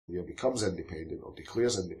becomes independent or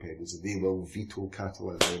declares independence, they will veto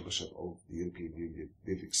Catalan membership of the European Union.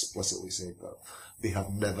 They've explicitly said that. They have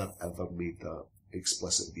never ever made that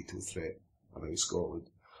explicit veto threat about Scotland.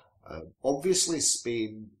 Obviously,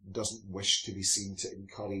 Spain doesn't wish to be seen to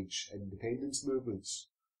encourage independence movements,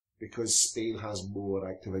 because Spain has more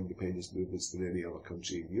active independence movements than any other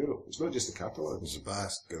country in Europe. It's not just the Catalans. There's the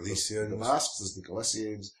Basques, Galicians. The Basques, there's the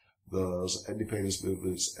Galicians, there's independence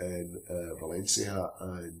movements in Valencia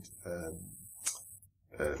and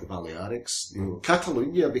the Balearics.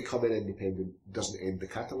 Catalonia becoming independent doesn't end the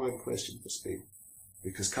Catalan question for Spain,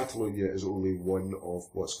 because Catalonia is only one of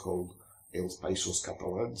what's called Els Països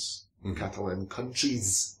Catalans, Catalan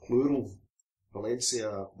countries, plural.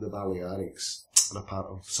 Valencia, the Balearics, and a part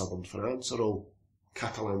of southern France are all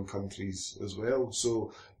Catalan countries as well.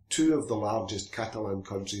 So 2 of the largest Catalan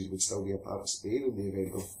countries would still be a part of Spain in the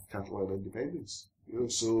event of Catalan independence.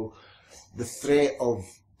 So the threat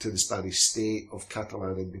to the Spanish state of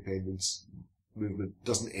Catalan independence movement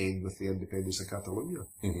doesn't end with the independence of Catalonia.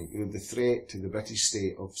 The threat to the British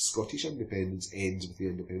state of Scottish independence ends with the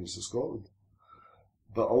independence of Scotland.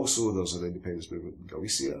 But also there's an independence movement in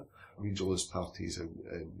Galicia, regionalist parties in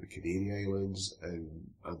the Canary Islands, in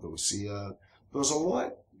Andalusia. There's a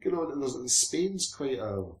lot, Spain's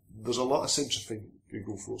there's a lot of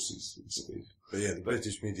centrifugal forces in Spain. But yeah, the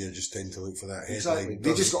British media just tend to look for that headline. Exactly.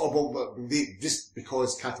 They just got a bomb, just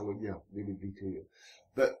because Catalonia, they would veto it.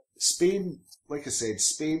 But Spain, like I said,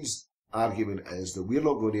 Spain's argument is that we're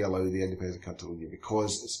not going to allow the independence of Catalonia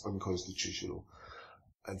because it's unconstitutional.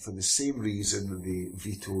 And for the same reason, they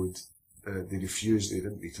refused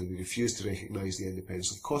to recognise the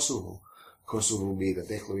independence of Kosovo. Kosovo made a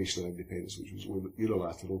declaration of independence which was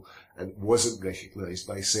unilateral and wasn't recognised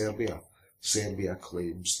by Serbia. Serbia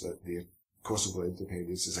claims that their Kosovo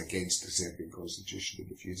independence is against the Serbian constitution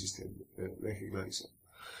and refuses to recognise it.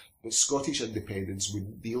 But Scottish independence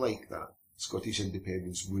wouldn't be like that. Scottish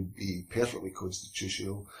independence would be perfectly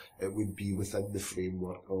constitutional. It would be within the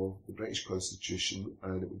framework of the British Constitution,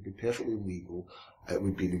 and it would be perfectly legal. It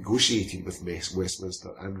would be negotiated with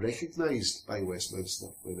Westminster and recognised by Westminster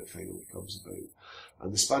when it finally comes about.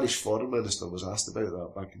 And the Spanish Foreign Minister was asked about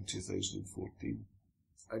that back in 2014.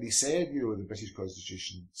 And he said, the British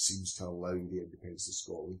Constitution seems to allow the independence of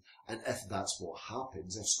Scotland, and if that's what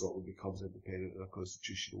happens, if Scotland becomes independent in a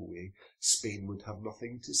constitutional way, Spain would have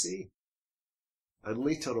nothing to say. And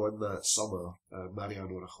later on that summer,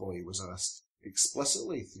 Mariano Rajoy was asked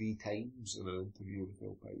explicitly 3 times in an interview with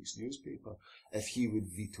El País newspaper if he would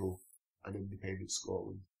veto an independent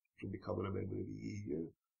Scotland from becoming a member of the EU.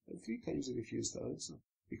 And 3 times he refused to answer,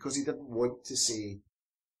 because he didn't want to say,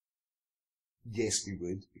 yes, we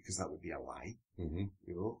would, because that would be a lie, and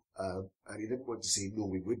he didn't want to say, no,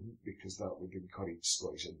 we wouldn't, because that would encourage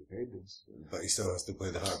Scottish independence. But he still has to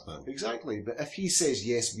play the hard man. Exactly, but if he says,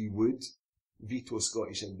 yes, we would veto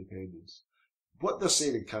Scottish independence, what they're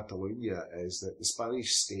saying in Catalonia is that the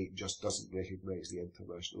Spanish state just doesn't recognise the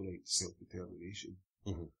international right to self-determination.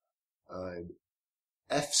 And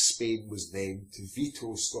if Spain was then to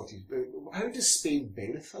veto Scottish, how does Spain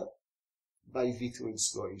benefit by vetoing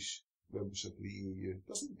Scottish membership of the EU? It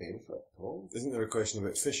doesn't benefit at all. Isn't there a question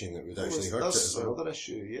about fishing that would actually hurt it as well? That's another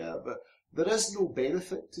issue, yeah, but there is no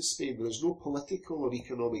benefit to Spain. There is no political or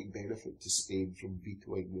economic benefit to Spain from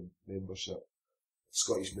vetoing the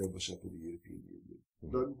Scottish membership of the European Union.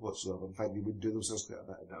 None whatsoever. In fact, they would do themselves quite a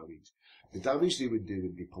bit of damage. The damage they would do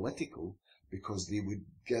would be political, because they would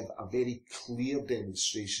give a very clear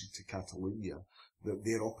demonstration to Catalonia that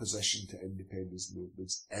their opposition to independence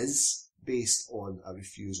movements is based on a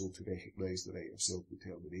refusal to recognise the right of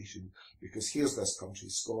self-determination. Because here's this country,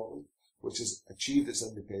 Scotland, which has achieved its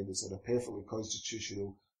independence in a perfectly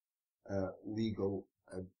constitutional, legal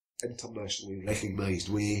and internationally recognised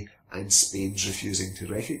way, and Spain's refusing to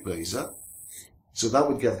recognise it. So that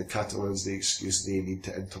would give the Catalans the excuse they need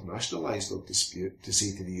to internationalise their dispute, to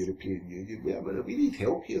say to the European Union, wait a minute, we need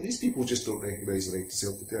help here. These people just don't recognise the right to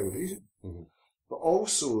self-determination. But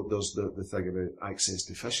also there's the thing about access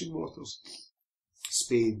to fishing waters.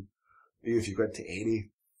 Spain, if you go into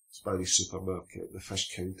any Spanish supermarket, the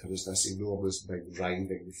fish counter is this enormous big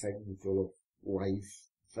writhing thing full of live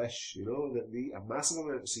fish, that they eat a massive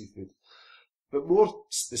amount of seafood. But more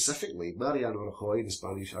specifically, Mariano Rajoy, the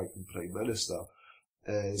Spanish acting Prime Minister,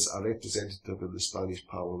 is a representative in the Spanish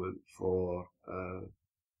Parliament for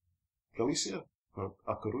Galicia, for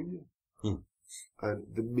A Coruña. And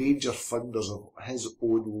the major funders of his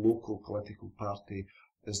own local political party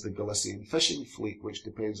is the Galician fishing fleet, which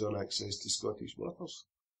depends on access to Scottish waters.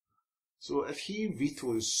 So if he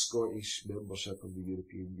vetoes Scottish membership of the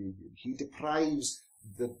European Union, he deprives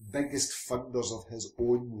the biggest funders of his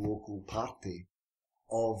own local party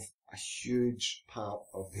of a huge part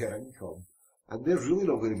of their income. And they're really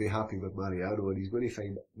not going to be happy with Mariano, and he's going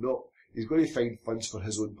to find funds for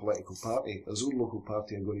his own political party. His own local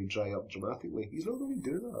party are going to dry up dramatically. He's not going to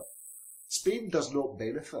do that. Spain does not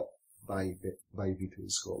benefit by vetoing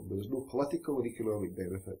Scotland. There is no political or economic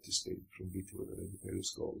benefit to Spain from vetoing an independent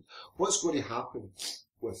Scotland. What's going to happen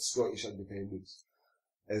with Scottish independence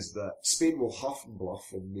is that Spain will huff and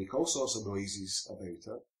bluff and make all sorts of noises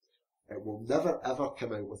about it. It will never ever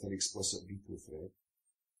come out with an explicit veto threat.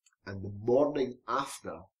 And the morning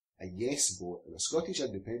after a yes vote in a Scottish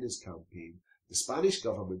independence campaign, the Spanish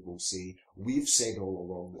government will say, we've said all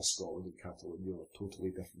along that Scotland and Catalonia are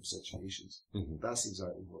totally different situations. Mm-hmm. That's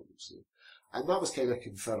exactly what they'll say. And that was kind of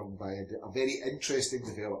confirmed by a very interesting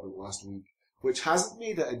development last week, which hasn't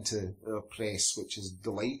made it into our press, which is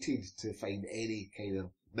delighted to find any kind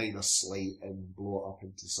of minor slight and blow it up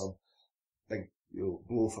into some big,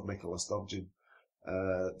 blow for Nicola Sturgeon.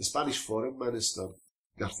 The Spanish Foreign Minister,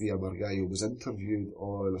 García Margallo, was interviewed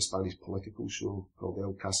on a Spanish political show called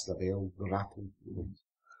El Cascabel, The Rattle.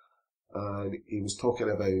 And he was talking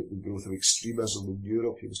about the growth of extremism in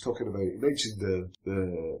Europe. He mentioned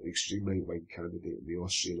the extreme right-wing candidate in the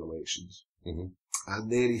Austrian elections. Mm-hmm.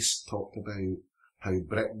 And then he talked about how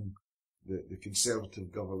Britain, the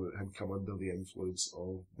Conservative government, had come under the influence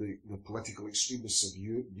of the political extremists of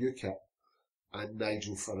UKIP, and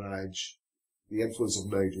Nigel Farage. The influence of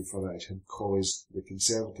Nigel Farage had caused the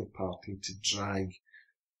Conservative Party to drag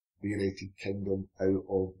the United Kingdom out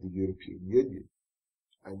of the European Union.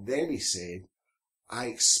 And then he said, I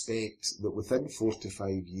expect that within 4 to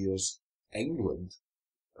 5 years, England,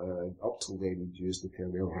 and up till then he'd used the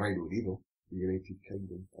term El Reino Unido, the United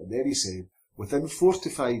Kingdom. And then he said, within 4 to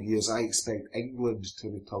 5 years, I expect England to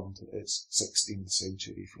return to its 16th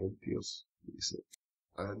century frontiers, he said.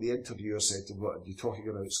 And the interviewer said to him, what, are you talking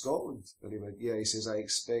about Scotland? And he went, yeah, he says, I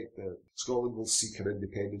expect that Scotland will seek an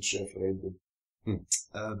independence referendum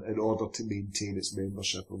in order to maintain its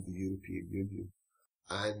membership of the European Union.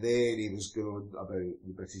 And then he was going about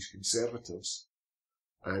the British Conservatives,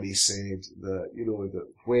 and he said that, that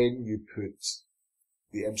when you put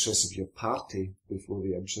the interests of your party before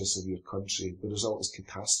the interests of your country, the result is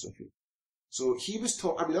catastrophe. So he was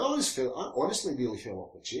talking, I honestly nearly fell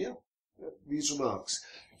off the chair at these remarks.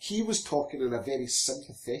 He was talking in a very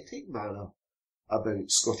sympathetic manner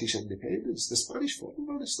about Scottish independence, the Spanish Foreign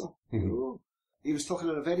Minister. Mm-hmm. He was talking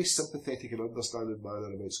in a very sympathetic and understanding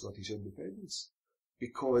manner about Scottish independence,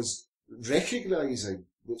 because recognising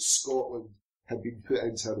that Scotland had been put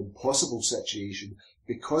into an impossible situation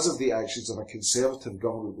because of the actions of a Conservative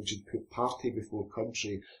government which had put party before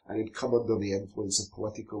country and had come under the influence of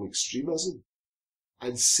political extremism,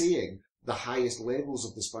 and saying the highest levels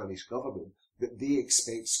of the Spanish government that they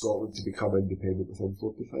expect Scotland to become independent within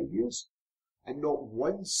 4 to 5 years. And not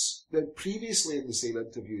once, then previously in the same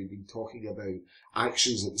interview he'd been talking about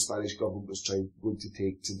actions that the Spanish government was going to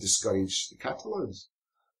take to discourage the Catalans.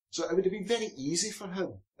 So it would have been very easy for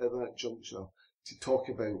him at that juncture to talk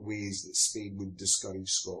about ways that Spain would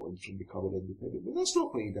discourage Scotland from becoming independent. But that's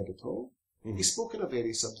not what he did at all. Mm-hmm. He spoke in a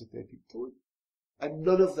very sympathetic tone. And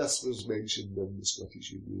none of this was mentioned in the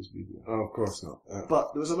Scottish news media. Oh, of course not.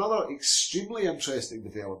 But there was another extremely interesting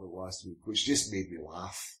development last week, which just made me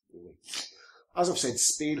laugh, really. As I've said,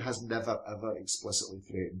 Spain has never, ever explicitly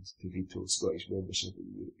threatened to veto Scottish membership of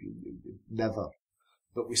the European Union. Never.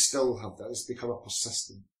 But we still have that. It's become a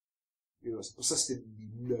persistent, it's a persistent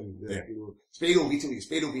now. Yeah. Spain will veto you,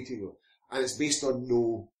 Spain will veto you. And it's based on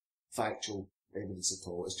no factual evidence at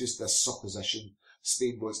all. It's just this supposition.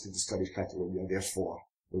 Spain wants to discourage Catalonia, therefore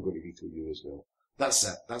we're going to veto you as well. That's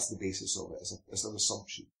it. That's the basis of it. It's an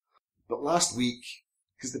assumption. But last week,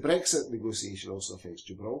 because the Brexit negotiation also affects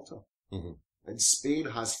Gibraltar, mm-hmm. and Spain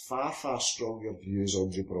has far, far stronger views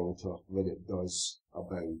on Gibraltar than it does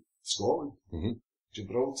about Scotland. Mm-hmm.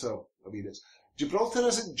 Gibraltar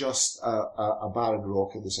isn't just a barren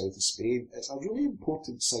rock in the south of Spain. It's a really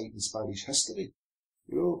important site in Spanish history.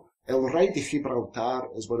 El Rey de Gibraltar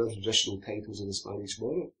is one of the traditional titles of the Spanish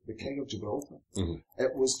monarch, the King of Gibraltar. Mm-hmm.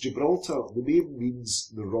 It was Gibraltar, the name means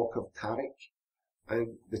the Rock of Tariq,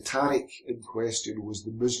 and the Tariq in question was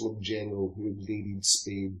the Muslim general who invaded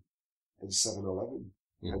Spain in 711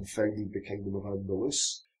 and founded the Kingdom of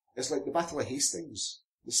Andalus. It's like the Battle of Hastings,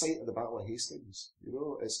 the site of the Battle of Hastings.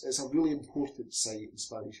 It's a really important site in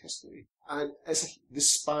Spanish history. And the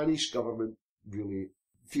Spanish government really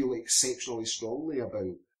feel exceptionally strongly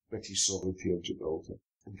about British sovereignty of Gibraltar.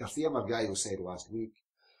 And García Margallo said last week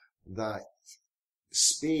that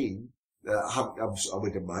Spain, I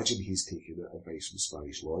would imagine he's taken advice from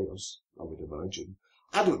Spanish lawyers, I would imagine,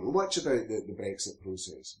 I don't know much about the Brexit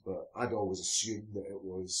process, but I'd always assumed that it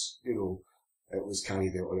was, it was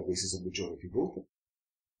carried out on a basis of majority voting.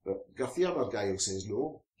 But Garthia Margallo says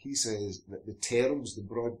no. He says that the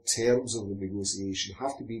broad terms of the negotiation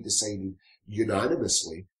have to be decided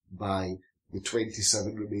unanimously by the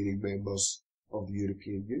 27 remaining members of the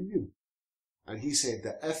European Union. And he said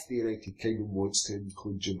that if the United Kingdom wants to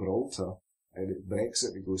include Gibraltar in its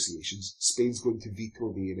Brexit negotiations, Spain's going to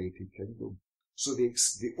veto the United Kingdom. So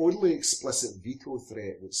the only explicit veto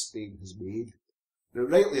threat that Spain has made, now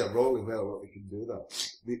rightly or wrongly whether or not they can do that,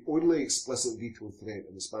 the only explicit veto threat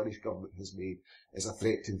that the Spanish government has made is a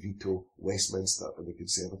threat to veto Westminster and the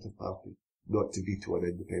Conservative Party, not to veto an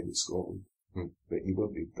independent Scotland. But you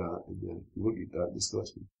won't need that in the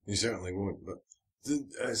Scotsman. You certainly won't, but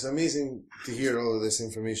it's amazing to hear all of this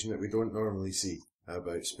information that we don't normally see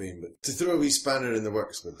about Spain. But to throw a wee spanner in the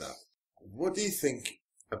works with that, what do you think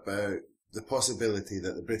about the possibility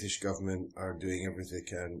that the British government are doing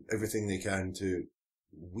everything they can to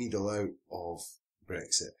wheedle out of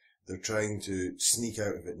Brexit? They're trying to sneak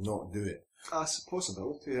out of it, not do it. That's a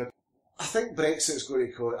possibility. I think Brexit's going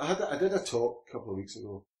to cause... I did a talk a couple of weeks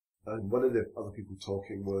ago, and one of the other people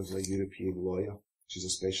talking was a European lawyer. She's a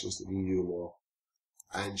specialist in EU law.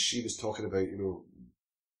 And she was talking about,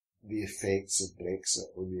 the effects of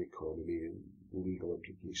Brexit on the economy and legal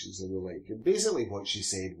implications and the like. And basically what she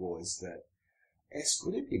said was that it's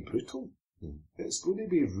going to be brutal. It's going to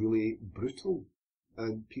be really brutal.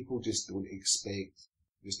 And people just don't expect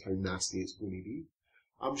just how nasty it's going to be.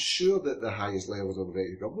 I'm sure that the highest levels of the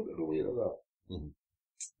British government are aware of that.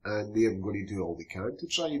 And they're going to do all they can to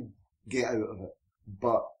try and get out of it.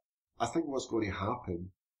 But I think what's going to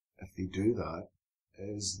happen if they do that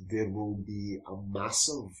is there will be a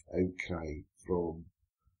massive outcry from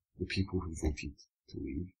the people who voted to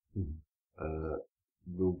leave.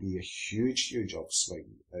 There'll be a huge upswing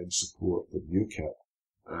in support of UKIP,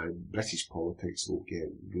 and British politics will get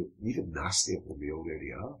even nastier than they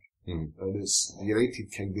already are. And the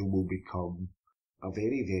United Kingdom will become a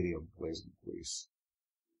very, very unpleasant place.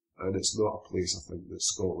 And it's not a place, I think, that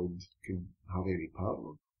Scotland can have any part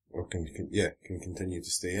of. Or can continue to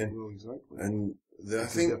stay in. Well, exactly. And I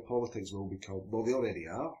think their politics will become, well, they already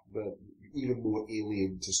are, but even more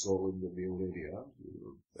alien to Scotland than they already are.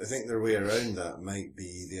 I think their way around that might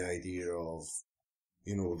be the idea of,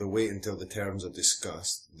 they'll wait until the terms are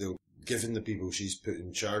discussed. Given the people she's put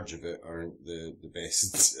in charge of it aren't the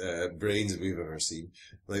best brains we've ever seen,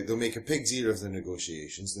 they'll make a pig's ear of the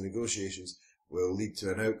negotiations. The negotiations will lead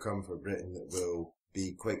to an outcome for Britain that will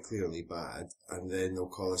be quite clearly bad, and then they'll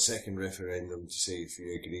call a second referendum to say if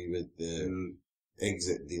you agree with the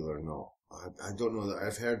exit deal or not. I don't know that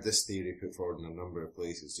I've heard this theory put forward in a number of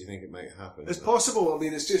places. Do you think it might happen? It's possible. I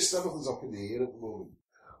mean, it's just everything's up in the air at the moment.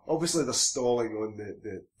 Obviously, they're stalling on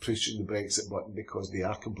the pushing the Brexit button because they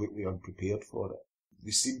are completely unprepared for it.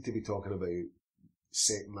 They seem to be talking about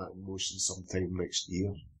setting that in motion sometime next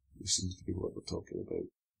year. This seems to be what they're talking about.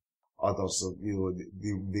 Others are,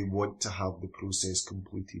 they want to have the process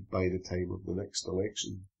completed by the time of the next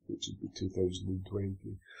election, which would be 2020.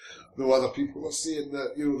 Though other people are saying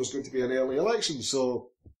that, there's going to be an early election, so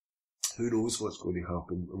who knows what's going to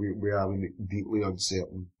happen. We are in deeply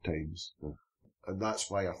uncertain times. And that's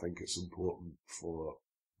why I think it's important for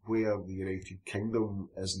where the United Kingdom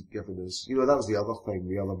isn't giving us, that was the other thing,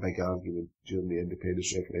 the other big argument during the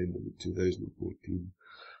independence referendum in 2014.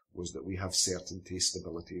 Was that we have certainty,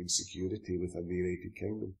 stability and security within the United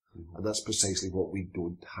Kingdom. And that's precisely what we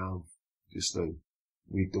don't have just now.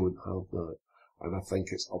 We don't have that. And I think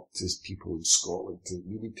it's up to people in Scotland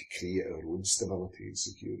we need to create our own stability and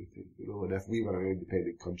security. And if we were an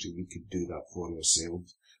independent country, we could do that for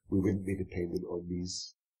ourselves. We wouldn't be dependent on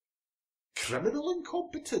these criminal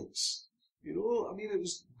incompetence. It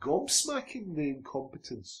was gobsmacking, the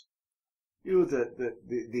incompetence. That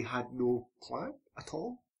they had no plan at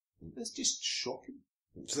all. It's just shocking.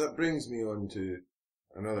 So that brings me on to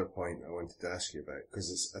another point I wanted to ask you about,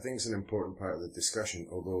 because I think it's an important part of the discussion,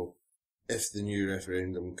 although if the new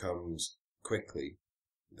referendum comes quickly,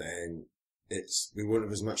 then we won't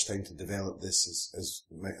have as much time to develop this as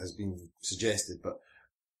has been suggested, but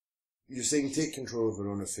you're saying take control of our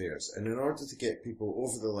own affairs, and in order to get people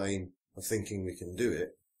over the line of thinking we can do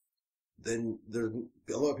it, then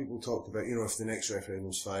a lot of people talked about, if the next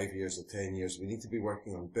referendum's 5 years or 10 years, we need to be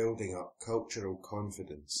working on building up cultural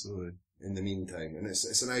confidence in the meantime. And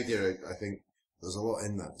it's an idea, I think there's a lot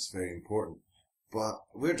in that. It's very important. But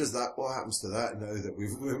what happens to that now that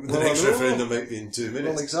the next referendum might be in 2 minutes?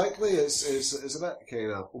 Well, exactly. It's a bit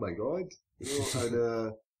kind of, oh my God.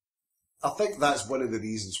 And I think that's one of the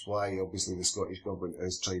reasons why, obviously, the Scottish Government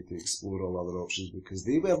is trying to explore all other options, because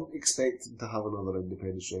they weren't expecting to have another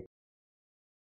independence referendum.